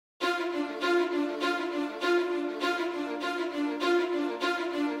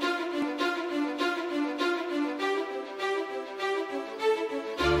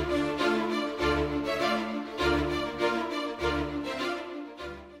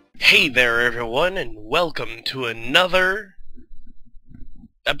Hey there everyone, and welcome to another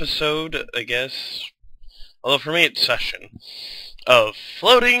episode, I guess, although for me it's session, of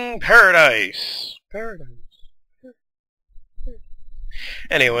Floating Paradise.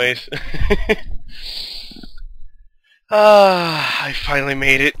 Anyways, I finally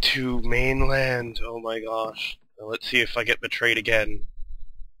made it to mainland. Oh my gosh. Now let's see if I get betrayed again.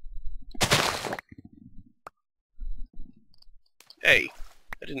 Hey,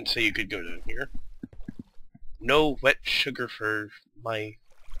 I didn't say you could go down here. No wet sugar for my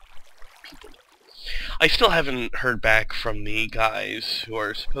people. I still haven't heard back from the guys who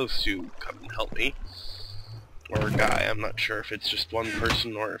are supposed to come and help me. Or guy, I'm not sure if it's just one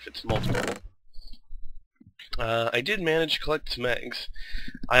person or if it's multiple. I did manage to collect some eggs.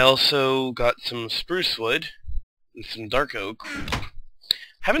 I also got some spruce wood and some dark oak.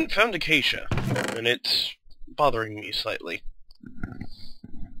 Haven't found acacia, and it's bothering me slightly.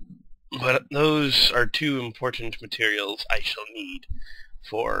 But those are two important materials I shall need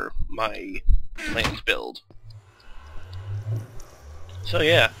for my planned build. So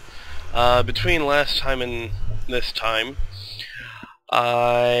yeah, between last time and this time,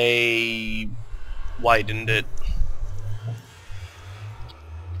 I widened it.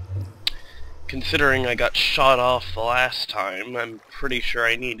 Considering I got shot off the last time, I'm pretty sure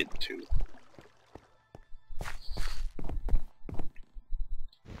I needed to.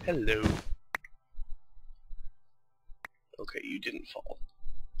 Hello. Okay, you didn't fall.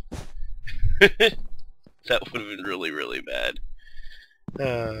 That would have been really, really bad.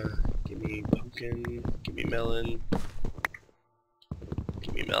 Give me pumpkin, give me melon,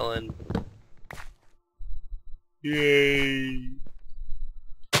 give me melon. Yay!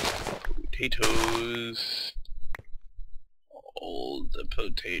 Potatoes. All the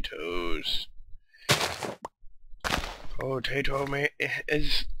potatoes. Potato man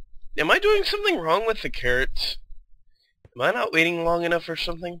is... Am I doing something wrong with the carrots? Am I not waiting long enough or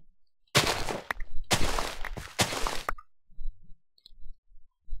something?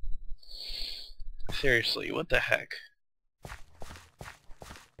 Seriously, what the heck?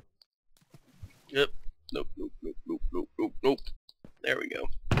 Yep. Nope, nope, nope, nope, nope, nope, nope. There we go.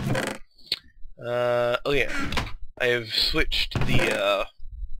 Oh yeah. I have switched the,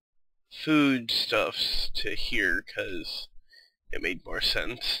 foodstuffs to here, because it made more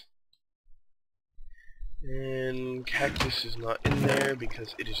sense. And cactus is not in there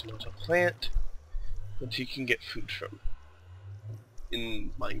because it is not a plant that you can get food from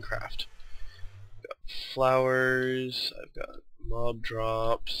in Minecraft. I've got flowers, I've got mob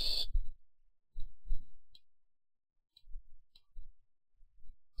drops.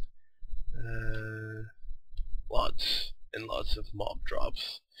 Lots and lots of mob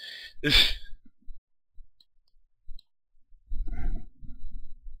drops.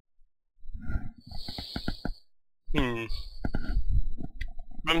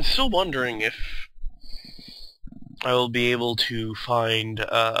 I'm still wondering if I will be able to find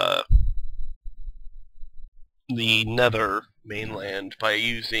the Nether mainland by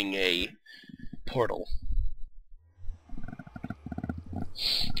using a portal.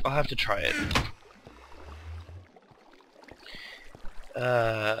 I'll have to try it.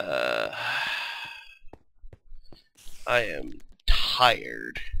 I am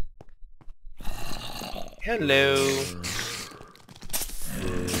tired. Hello.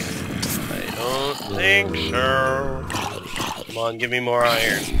 I don't think so. Come on, give me more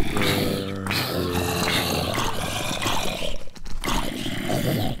iron.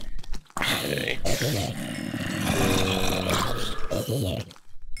 Okay.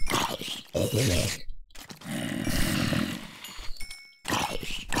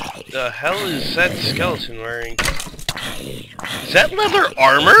 The hell is that skeleton wearing? Is that leather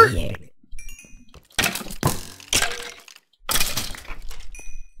armor?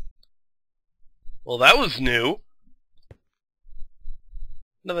 Well, that was new.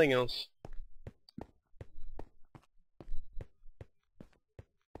 Nothing else.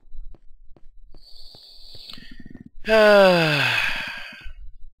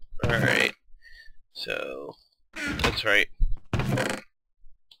 Alright. So, that's right.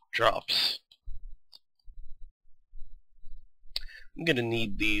 Drops. I'm gonna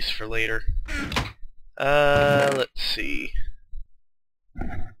need these for later. Let's see.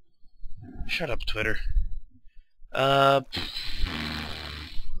 Shut up, Twitter. I'll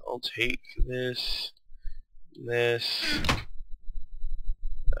take this,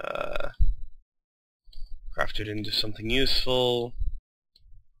 craft it into something useful.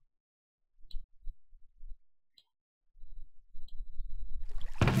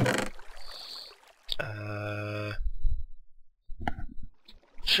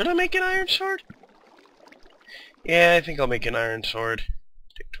 Should I make an iron sword? Yeah, I think I'll make an iron sword.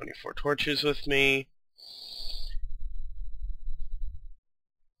 Take 24 torches with me.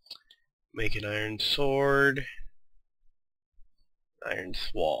 Make an iron sword. Iron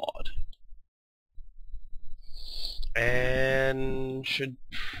sword. And should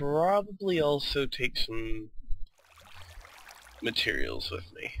probably also take some materials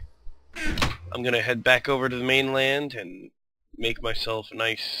with me. I'm gonna head back over to the mainland and make myself a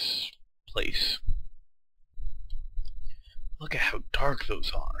nice place. Look at how dark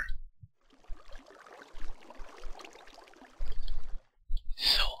those are.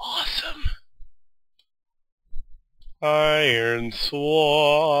 So awesome. Iron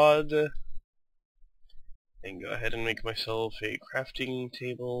sword. And go ahead and make myself a crafting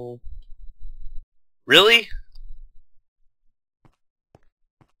table. Really?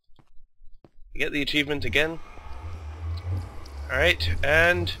 You get the achievement again? Alright,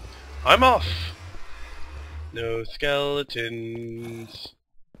 and I'm off! No skeletons.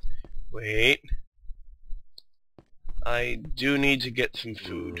 Wait. I do need to get some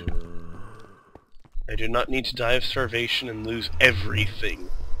food. I do not need to die of starvation and lose everything.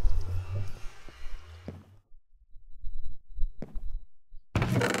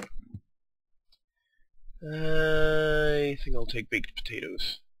 I think I'll take baked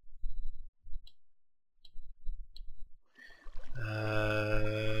potatoes.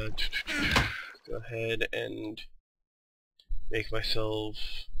 Go ahead and make myself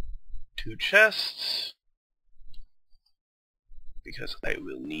 2 chests, because I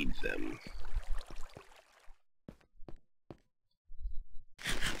will need them.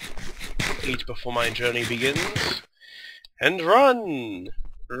 Eat before my journey begins, and run!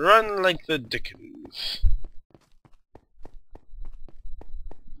 Run like the dickens.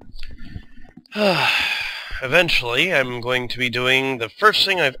 Eventually, I'm going to be doing the first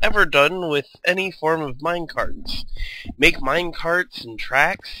thing I've ever done with any form of minecarts. Make minecarts and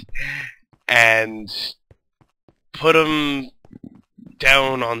tracks, and put them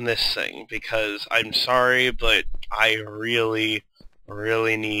down on this thing, because I'm sorry, but I really,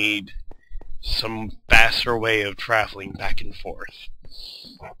 really need some faster way of traveling back and forth.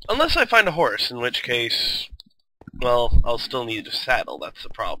 Unless I find a horse, in which case, well, I'll still need a saddle, that's the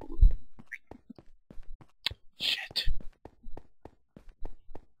problem. Shit.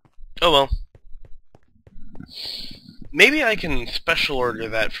 Oh well. Maybe I can special order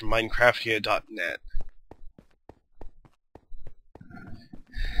that from Minecraftia.net.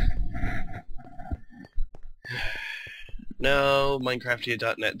 No,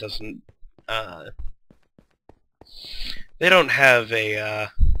 Minecraftia.net doesn't, they don't have a,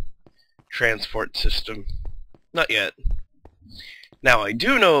 transport system. Not yet. Now, I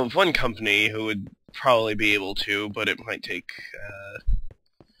do know of one company who would probably be able to, but it might take a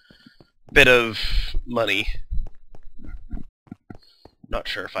bit of money. Not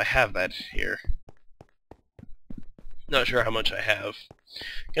sure if I have that here. Not sure how much I have.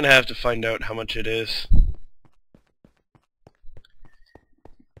 Gonna have to find out how much it is.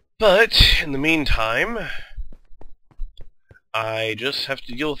 But, in the meantime, I just have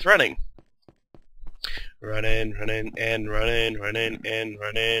to deal with running. Running, running, and running, running, and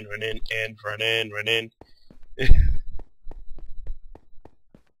running, running, and running, running.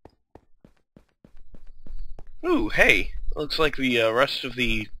 Ooh, hey! Looks like the rest of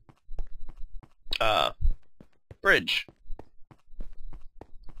the bridge.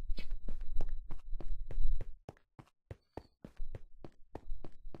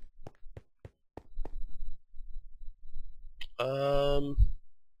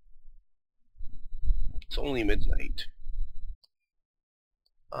 It's only midnight.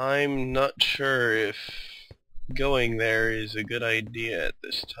 I'm not sure if going there is a good idea at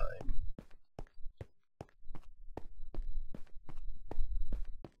this time.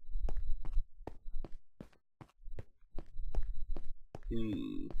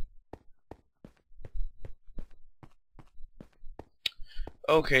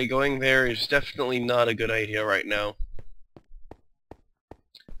 Okay, going there is definitely not a good idea right now.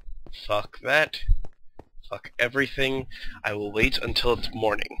 Fuck that. Fuck everything. I will wait until it's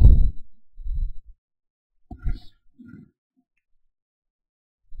morning.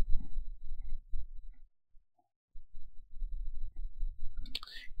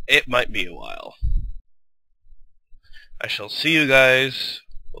 It might be a while. I shall see you guys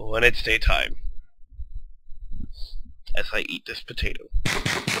when it's daytime, as I eat this potato.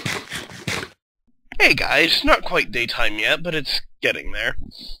 Hey guys, not quite daytime yet, but it's getting there.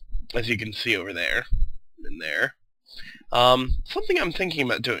 As you can see over there, in there. Something I'm thinking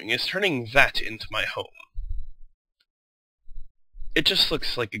about doing is turning that into my home. It just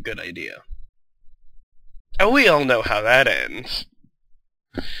looks like a good idea. And we all know how that ends.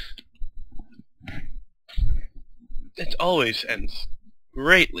 It always ends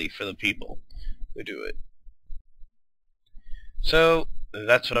greatly for the people who do it. So,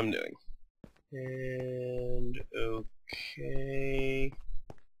 that's what I'm doing. And, okay...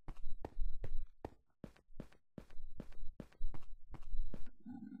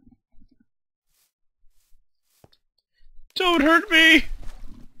 Don't hurt me!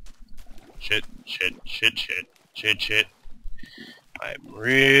 Shit, shit, shit, shit, shit, shit. I'm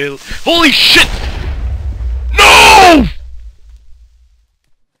real... Holy shit! No!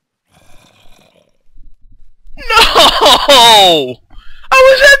 No! I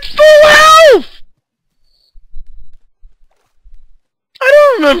was at full health! I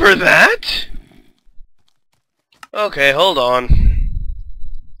don't remember that! Okay, hold on.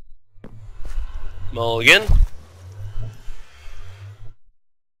 Mulligan.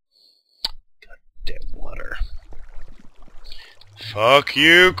 Goddamn water. Fuck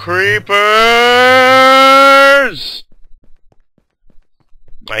you, creepers!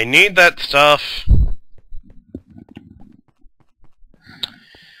 I need that stuff.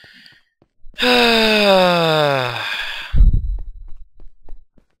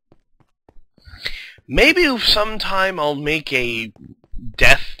 Maybe sometime I'll make a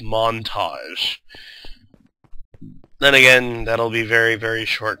death montage. Then again, that'll be very, very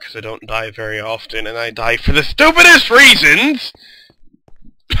short because I don't die very often, and I die for the stupidest reasons!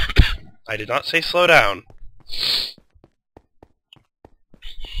 I did not say slow down.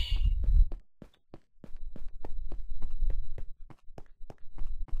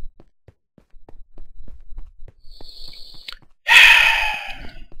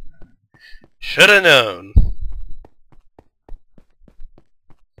 Shoulda known.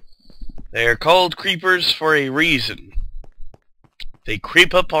 They are called creepers for a reason. They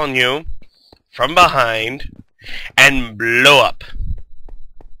creep up on you from behind and blow up.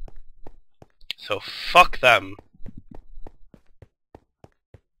 So fuck them.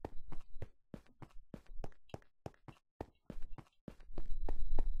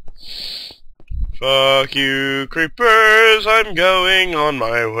 Fuck you, creepers, I'm going on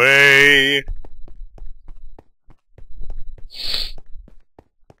my way.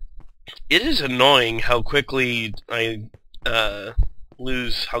 It is annoying how quickly I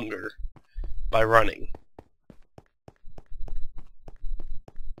lose hunger by running.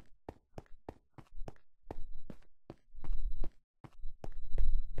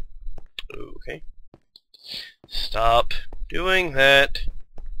 Okay. Stop doing that.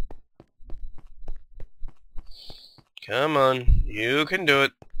 Come on, you can do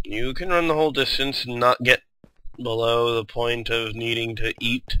it. You can run the whole distance and not get below the point of needing to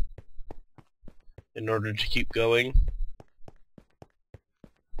eat in order to keep going.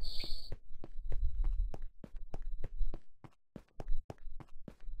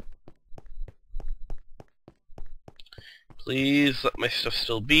 Please let my stuff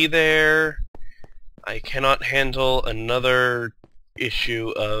still be there. I cannot handle another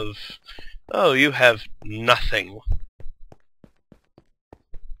issue of, oh, you have nothing.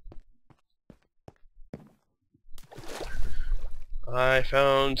 I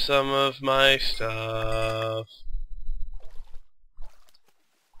found some of my stuff.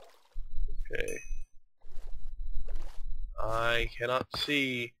 Okay. I cannot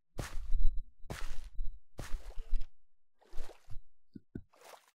see.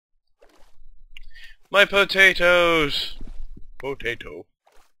 My potatoes! Potato.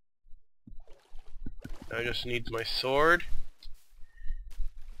 I just need my sword.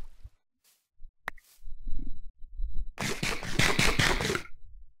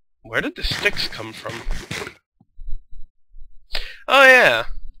 Where did the sticks come from? Oh yeah!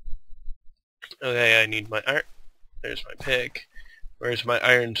 Okay, I need my iron. There's my pick. Where's my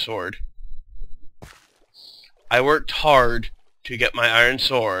iron sword? I worked hard to get my iron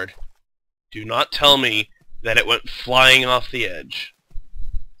sword. Do not tell me that it went flying off the edge.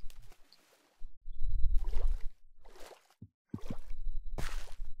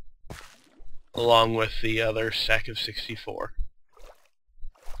 Along with the other stack of 64.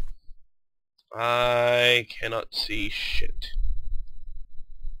 I cannot see shit.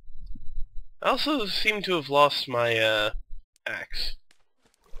 I also seem to have lost my axe.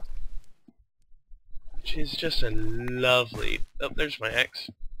 Which is just a lovely... Oh, there's my axe.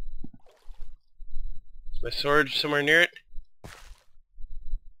 Is my sword somewhere near it?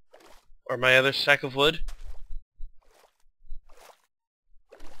 Or my other stack of wood?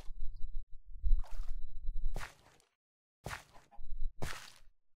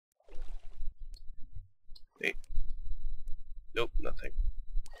 Hey. Nope, nothing.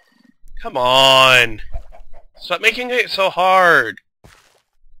 Come on! Stop making it so hard!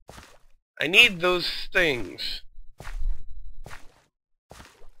 I need those things.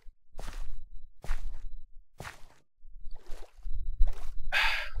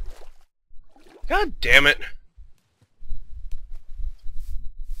 God damn it.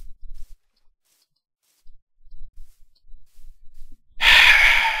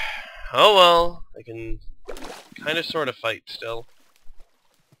 Oh well, I can kind of sort of fight still.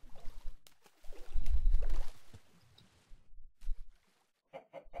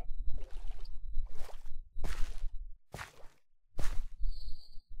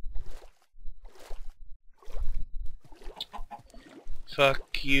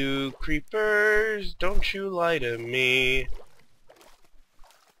 Fuck you, creepers, don't you lie to me.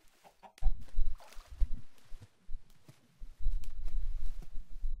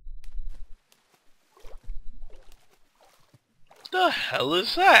 The hell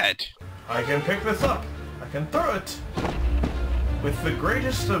is that? I can pick this up. I can throw it. With the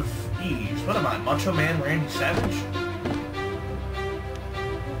greatest of ease. What am I, Macho Man Randy Savage?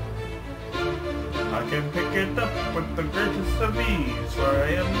 I can pick it up with the greatest of ease, for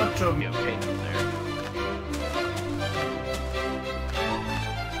I am Macho Man. Okay, there.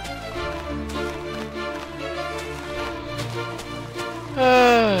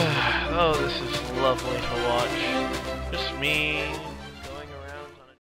 Oh, this is lovely to watch. Just me